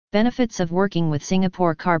Benefits of working with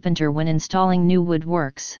Singapore Carpenter when installing new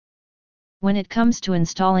woodworks. When it comes to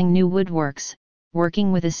installing new woodworks,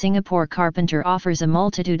 working with a Singapore Carpenter offers a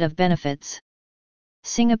multitude of benefits.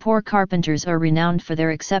 Singapore Carpenters are renowned for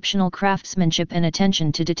their exceptional craftsmanship and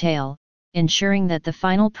attention to detail, ensuring that the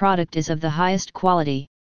final product is of the highest quality.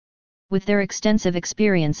 With their extensive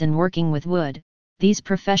experience in working with wood, these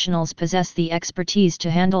professionals possess the expertise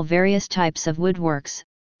to handle various types of woodworks,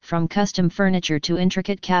 from custom furniture to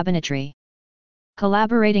intricate cabinetry.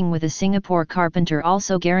 Collaborating with a Singapore Carpenter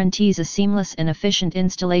also guarantees a seamless and efficient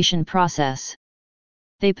installation process.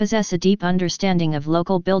 They possess a deep understanding of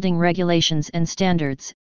local building regulations and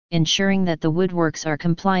standards, ensuring that the woodworks are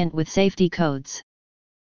compliant with safety codes.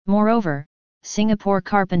 Moreover, Singapore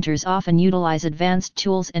Carpenters often utilize advanced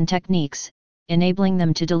tools and techniques, enabling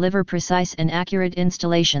them to deliver precise and accurate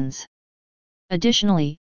installations.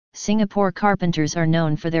 Additionally, Singapore Carpenters are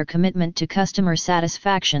known for their commitment to customer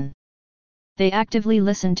satisfaction. They actively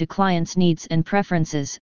listen to clients' needs and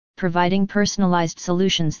preferences, providing personalized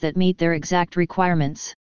solutions that meet their exact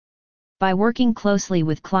requirements. By working closely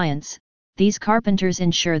with clients, these carpenters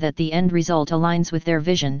ensure that the end result aligns with their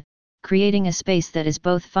vision, creating a space that is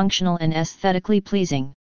both functional and aesthetically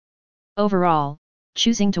pleasing. Overall,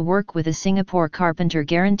 choosing to work with a Singapore Carpenter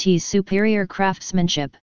guarantees superior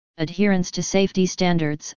craftsmanship, adherence to safety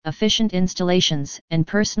standards, efficient installations, and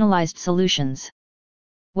personalized solutions.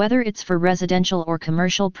 Whether it's for residential or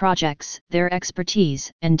commercial projects, their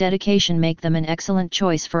expertise and dedication make them an excellent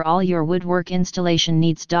choice for all your woodwork installation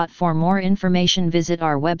needs. For more information, visit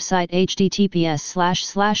our website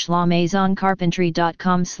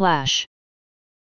https://lamaisoncarpentry.com/.